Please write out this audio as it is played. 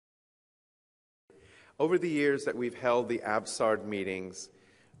Over the years that we've held the ADDCenterofMaryland meetings,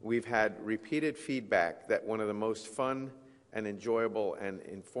 we've had repeated feedback that one of the most fun and enjoyable and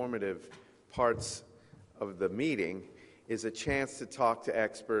informative parts of the meeting is a chance to talk to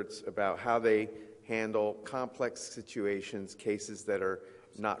experts about how they handle complex situations, cases that are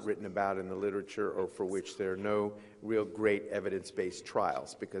not written about in the literature or for which there are no real great evidence-based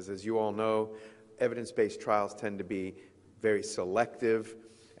trials. Because as you all know, evidence-based trials tend to be very selective,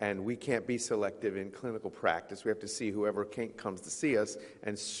 and we can't be selective in clinical practice. We have to see whoever comes to see us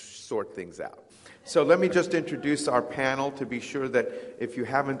and sort things out. So let me just introduce our panel to be sure that if you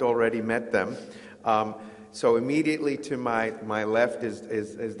haven't already met them. So immediately to my left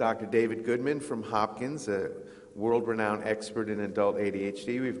is Dr. David Goodman from Hopkins, a world-renowned expert in adult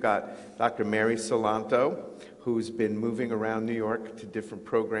ADHD. We've got Dr. Mary Salanto, who's been moving around New York to different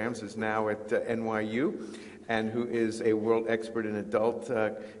programs, is now at NYU, and who is a world expert in adult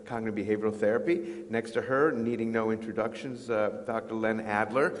cognitive behavioral therapy. Next to her, needing no introductions, Dr. Len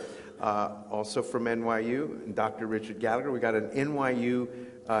Adler, also from NYU, and Dr. Richard Gallagher. We got an NYU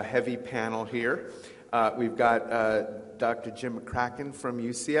heavy panel here. We've got Dr. Jim McCracken from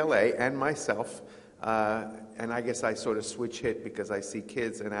UCLA and myself, and I guess I sort of switch hit because I see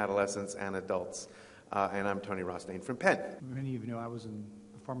kids and adolescents and adults, and I'm Tony Rostain from Penn. Many of you know I was in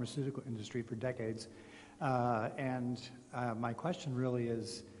the pharmaceutical industry for decades, and my question really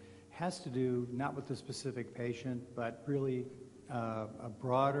has to do not with the specific patient, but really a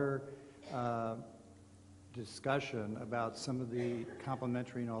broader discussion about some of the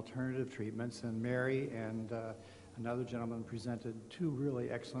complementary and alternative treatments. And Mary and another gentleman presented two really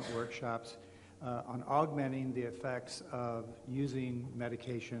excellent workshops on augmenting the effects of using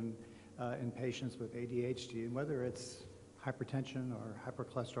medication in patients with ADHD, and whether it's hypertension or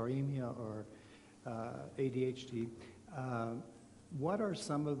hypercholesterolemia or ADHD. What are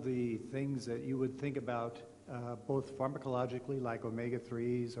some of the things that you would think about both pharmacologically, like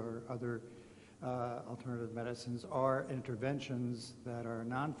omega-3s or other alternative medicines, or interventions that are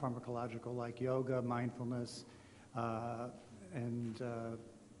non-pharmacological, like yoga, mindfulness, and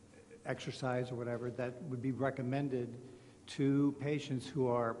exercise or whatever, that would be recommended to patients who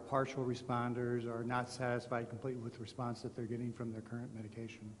are partial responders or not satisfied completely with the response that they're getting from their current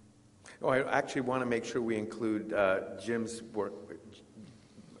medication? Oh, I actually want to make sure we include Jim's work.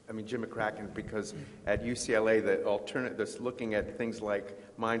 Jim McCracken, because at UCLA, that's looking at things like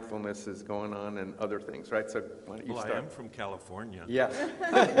mindfulness is going on and other things, right? So why don't you start? I am from California. Yes.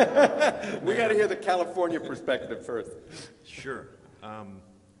 We got to hear the California perspective first. Sure.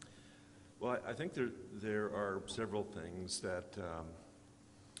 Well, I think there are several things that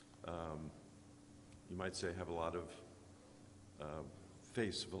you might say have a lot of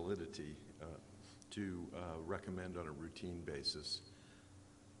face validity to recommend on a routine basis.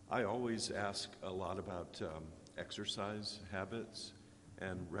 I always ask a lot about exercise habits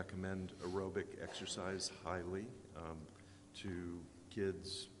and recommend aerobic exercise highly to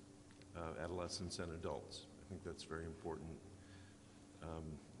kids, adolescents, and adults. I think that's very important.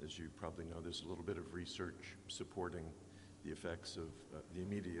 As you probably know, there's a little bit of research supporting the effects of the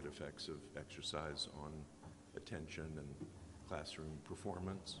immediate effects of exercise on attention and classroom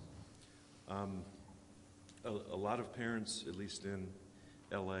performance. A lot of parents, at least in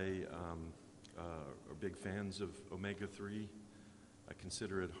LA, are big fans of omega-3. I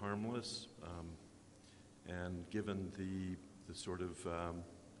consider it harmless, and given the sort of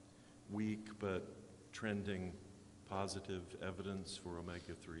weak but trending positive evidence for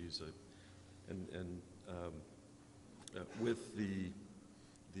omega-3s, with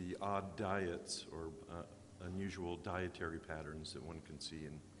the odd diets or unusual dietary patterns that one can see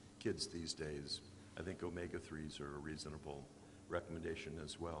in kids these days, I think omega-3s are a reasonable recommendation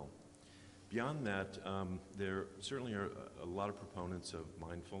as well. Beyond that, there certainly are a lot of proponents of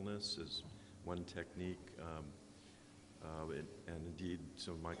mindfulness as one technique, and indeed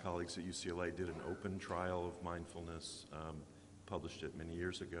some of my colleagues at UCLA did an open trial of mindfulness, published it many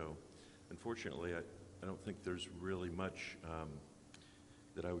years ago. Unfortunately, I don't think there's really much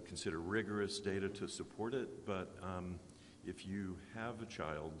that I would consider rigorous data to support it, but if you have a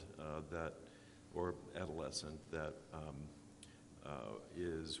child or adolescent that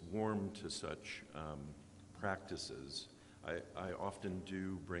is warm to such practices, I often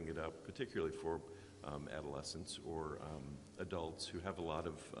do bring it up, particularly for adolescents or adults who have a lot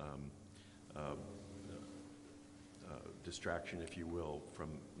of distraction, if you will, from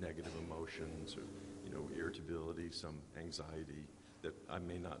negative emotions or irritability, some anxiety that I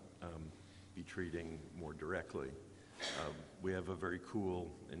may not be treating more directly. We have a very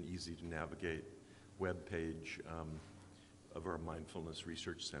cool and easy to navigate web page of our Mindfulness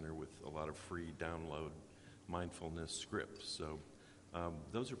Research Center with a lot of free download mindfulness scripts. So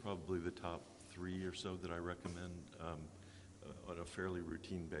those are probably the top 3 or so that I recommend on a fairly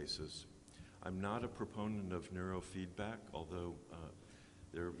routine basis. I'm not a proponent of neurofeedback, although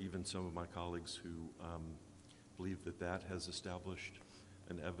there are even some of my colleagues who believe that that has established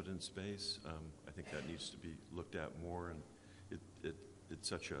an evidence base. I think that needs to be looked at more, and it's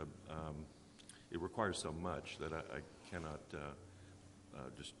such a, it requires so much that I cannot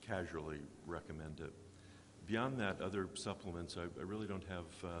just casually recommend it. Beyond that, other supplements I really don't have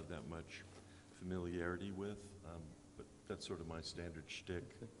that much familiarity with, but that's sort of my standard shtick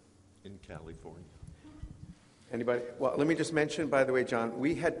in California. Anybody? Well, let me just mention, by the way, John,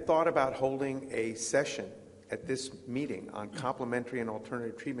 we had thought about holding a session at this meeting on complementary and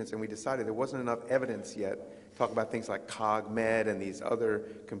alternative treatments, and we decided there wasn't enough evidence yet to talk about things like CogMed and these other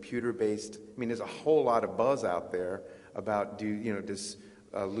computer-based. I mean, there's a whole lot of buzz out there about does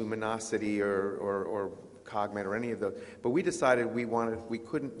Luminosity or CogMed or any of those. But we decided we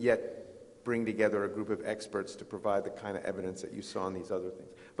couldn't yet bring together a group of experts to provide the kind of evidence that you saw in these other things.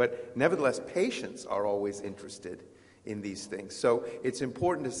 But nevertheless, patients are always interested in these things. So it's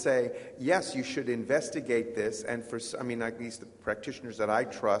important to say, yes, you should investigate this. And at least the practitioners that I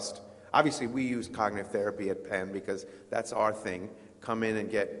trust, obviously we use cognitive therapy at Penn because that's our thing. Come in and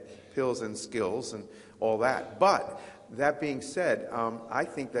get pills and skills and all that. But that being said, I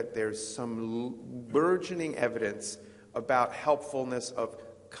think that there's some burgeoning evidence about helpfulness of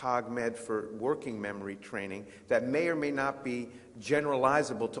CogMed for working memory training that may or may not be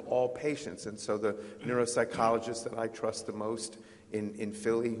generalizable to all patients. And so the neuropsychologist that I trust the most in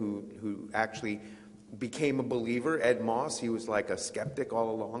Philly, who actually became a believer, Ed Moss, he was like a skeptic all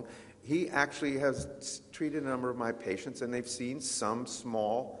along, he actually has treated a number of my patients, and they've seen some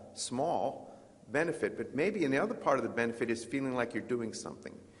small benefit. But maybe in the other part of the benefit is feeling like you're doing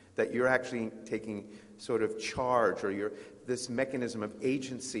something, that you're actually taking sort of charge, or this mechanism of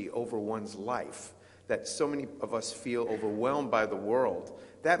agency over one's life, that so many of us feel overwhelmed by the world.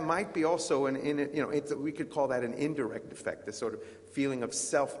 That might be also we could call that an indirect effect, this sort of feeling of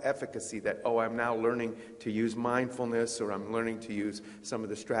self-efficacy that, I'm now learning to use mindfulness, or I'm learning to use some of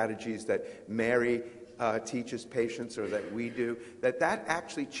the strategies that Mary teaches patients, or that we do, that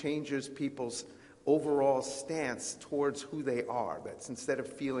actually changes people's overall stance towards who they are. That's instead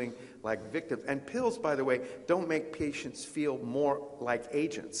of feeling like victims. And pills, by the way, don't make patients feel more like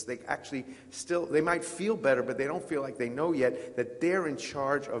agents. They actually they might feel better, but they don't feel like they know yet that they're in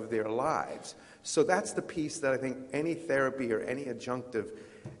charge of their lives. So that's the piece that I think any therapy or any adjunctive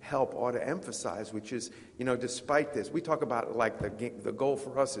help ought to emphasize, which is, despite this, we talk about like the goal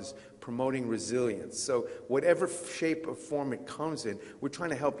for us is promoting resilience. So whatever shape or form it comes in, we're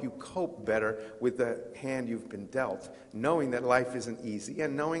trying to help you cope better with the hand you've been dealt, knowing that life isn't easy,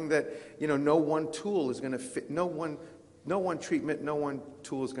 and knowing that, no one tool is going to fit, no one treatment, no one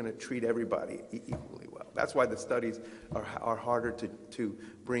tool is going to treat everybody equally well. That's why the studies are harder to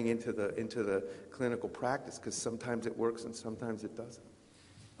bring into the clinical practice, because sometimes it works and sometimes it doesn't.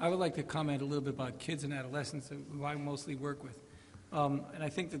 I would like to comment a little bit about kids and adolescents, who I mostly work with. And I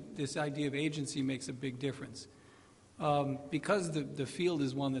think that this idea of agency makes a big difference. Because the field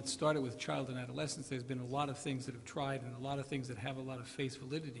is one that started with child and adolescence, there's been a lot of things that have tried and a lot of things that have a lot of face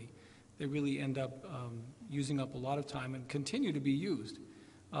validity. They really end up using up a lot of time and continue to be used.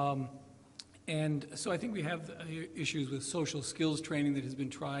 And so I think we have issues with social skills training that has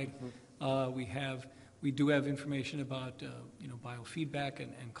been tried. We do have information about biofeedback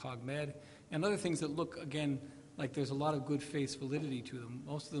and CogMed and other things that look, again, like there's a lot of good face validity to them.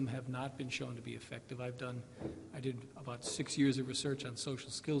 Most of them have not been shown to be effective. I did about 6 years of research on social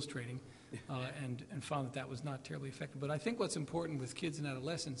skills training and found that was not terribly effective. But I think what's important with kids and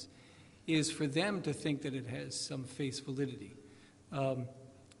adolescents is for them to think that it has some face validity.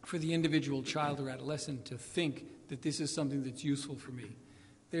 For the individual child or adolescent to think that this is something that's useful for me.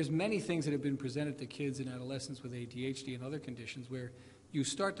 There's many things that have been presented to kids and adolescents with ADHD and other conditions where you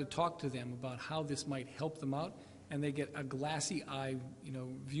start to talk to them about how this might help them out, and they get a glassy eye,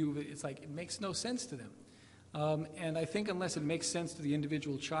 view of it. It's like it makes no sense to them. And I think unless it makes sense to the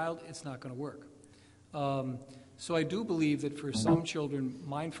individual child, it's not going to work. So I do believe that for some children,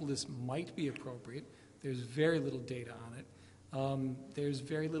 mindfulness might be appropriate. There's very little data on it. There's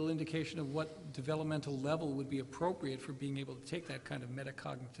very little indication of what developmental level would be appropriate for being able to take that kind of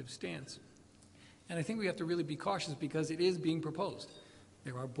metacognitive stance. And I think we have to really be cautious because it is being proposed.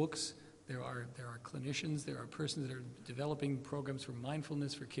 There are books, there are clinicians, there are persons that are developing programs for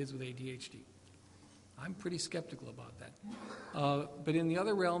mindfulness for kids with ADHD. I'm pretty skeptical about that. But in the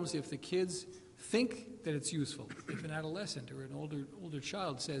other realms, if the kids think that it's useful. If an adolescent or an older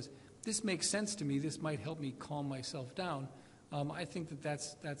child says, this makes sense to me, this might help me calm myself down, I think that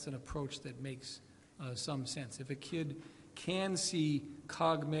that's an approach that makes some sense. If a kid can see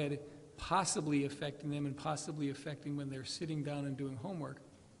CogMed possibly affecting them and possibly affecting when they're sitting down and doing homework,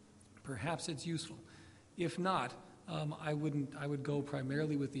 perhaps it's useful. If not, I would go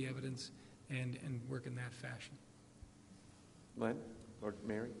primarily with the evidence and work in that fashion. Len or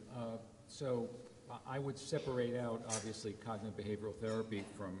Mary? So I would separate out, obviously, cognitive behavioral therapy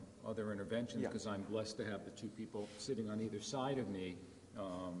from other interventions because I'm blessed to have the two people sitting on either side of me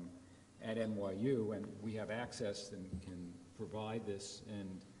at NYU, and we have access and can provide this,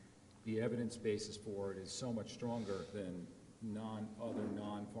 and the evidence basis for it is so much stronger than other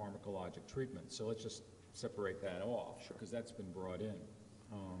non-pharmacologic treatments. So let's just separate that off because that's been brought in.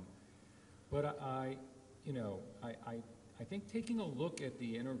 But I think taking a look at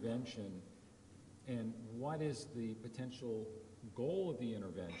the intervention and what is the potential goal of the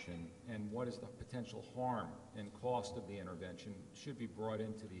intervention and what is the potential harm and cost of the intervention should be brought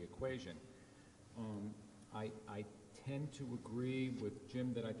into the equation. I tend to agree with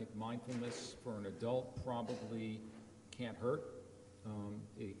Jim that I think mindfulness for an adult probably can't hurt.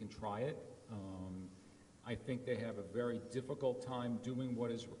 You can try it. I think they have a very difficult time doing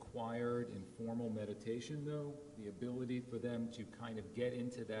what is required in formal meditation, though. The ability for them to kind of get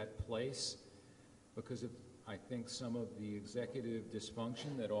into that place because of, I think, some of the executive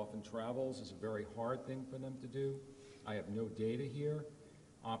dysfunction that often travels is a very hard thing for them to do. I have no data here.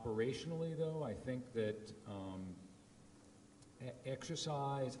 Operationally, though, I think that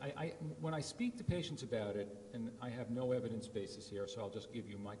exercise, when I speak to patients about it, and I have no evidence basis here, so I'll just give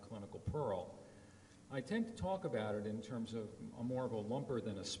you my clinical pearl, I tend to talk about it in terms of more of a lumper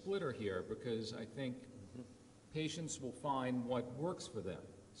than a splitter here because I think patients will find what works for them.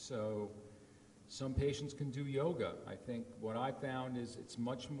 So some patients can do yoga. I think what I found is it's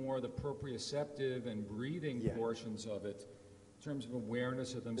much more the proprioceptive and breathing portions of it in terms of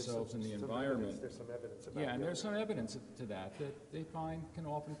awareness of themselves and the environment. There's some evidence about and there's some evidence to that they can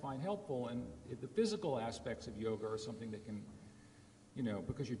often find helpful. And the physical aspects of yoga are something that can,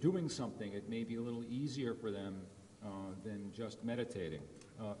 because you're doing something, it may be a little easier for them than just meditating.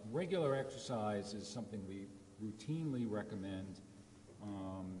 Regular exercise is something we routinely recommend.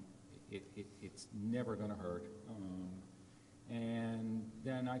 It's never going to hurt. And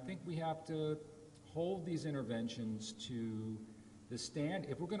then I think we have to hold these interventions to the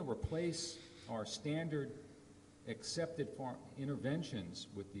if we're going to replace our standard accepted interventions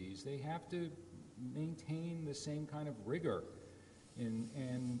with these, they have to maintain the same kind of rigor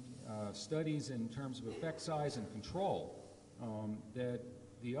and studies in terms of effect size and control that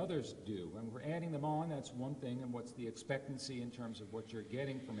the others do. And we're adding them on, that's one thing, and what's the expectancy in terms of what you're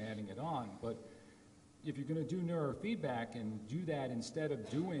getting from adding it on. But if you're going to do neurofeedback and do that instead of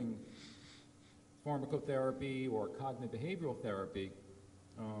doing pharmacotherapy or cognitive behavioral therapy,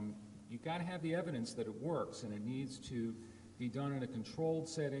 you've got to have the evidence that it works, and it needs to be done in a controlled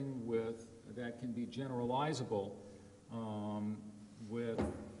setting that can be generalizable with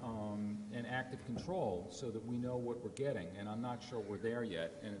an active control so that we know what we're getting. And I'm not sure we're there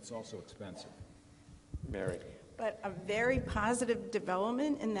yet, and it's also expensive. Mary. But a very positive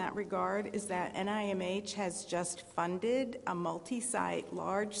development in that regard is that NIMH has just funded a multi-site,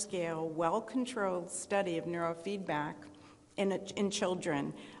 large-scale, well-controlled study of neurofeedback in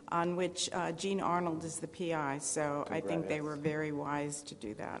children, on which Gene Arnold is the PI. So I think they were very wise to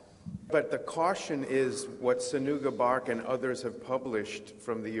do that. But the caution is what Sanuga Bark and others have published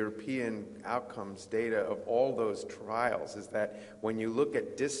from the European outcomes data of all those trials is that when you look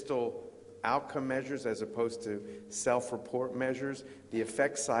at distal outcome measures as opposed to self-report measures, the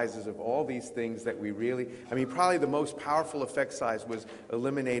effect sizes of all these things that we really, probably the most powerful effect size was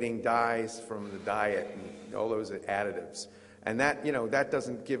eliminating dyes from the diet and all those additives. And that, that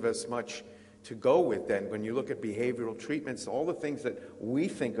doesn't give us much to go with then. When you look at behavioral treatments, all the things that we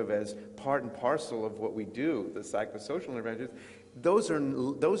think of as part and parcel of what we do, the psychosocial interventions,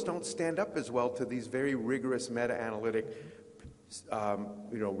 those don't stand up as well to these very rigorous meta-analytic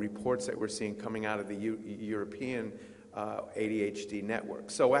reports that we're seeing coming out of the European ADHD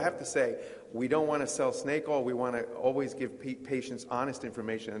network. So I have to say, we don't want to sell snake oil. We want to always give patients honest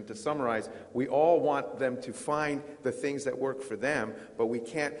information. And to summarize, we all want them to find the things that work for them, but we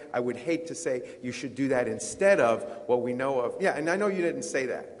can't, I would hate to say you should do that instead of what we know of. Yeah, and I know you didn't say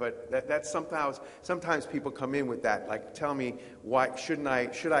that, but that's sometimes people come in with that, like, tell me, why should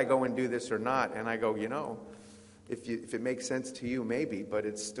I go and do this or not? And I go, if it makes sense to you, maybe, but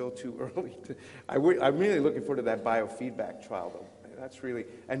it's still too early. I'm really looking forward to that biofeedback trial, though. That's really,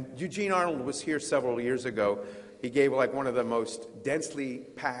 and Eugene Arnold was here several years ago. He gave like one of the most densely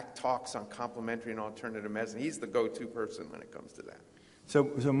packed talks on complementary and alternative medicine. He's the go-to person when it comes to that. So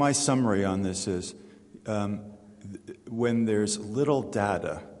my summary on this is, when there's little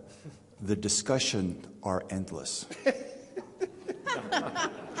data, the discussion are endless.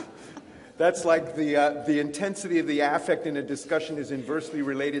 That's like the intensity of the affect in a discussion is inversely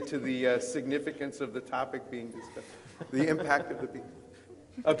related to the significance of the topic being discussed, the impact of the people.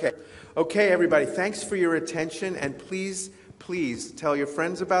 Okay, everybody, thanks for your attention, and please tell your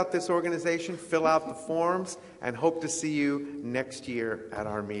friends about this organization, fill out the forms, and hope to see you next year at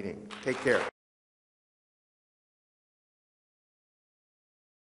our meeting. Take care.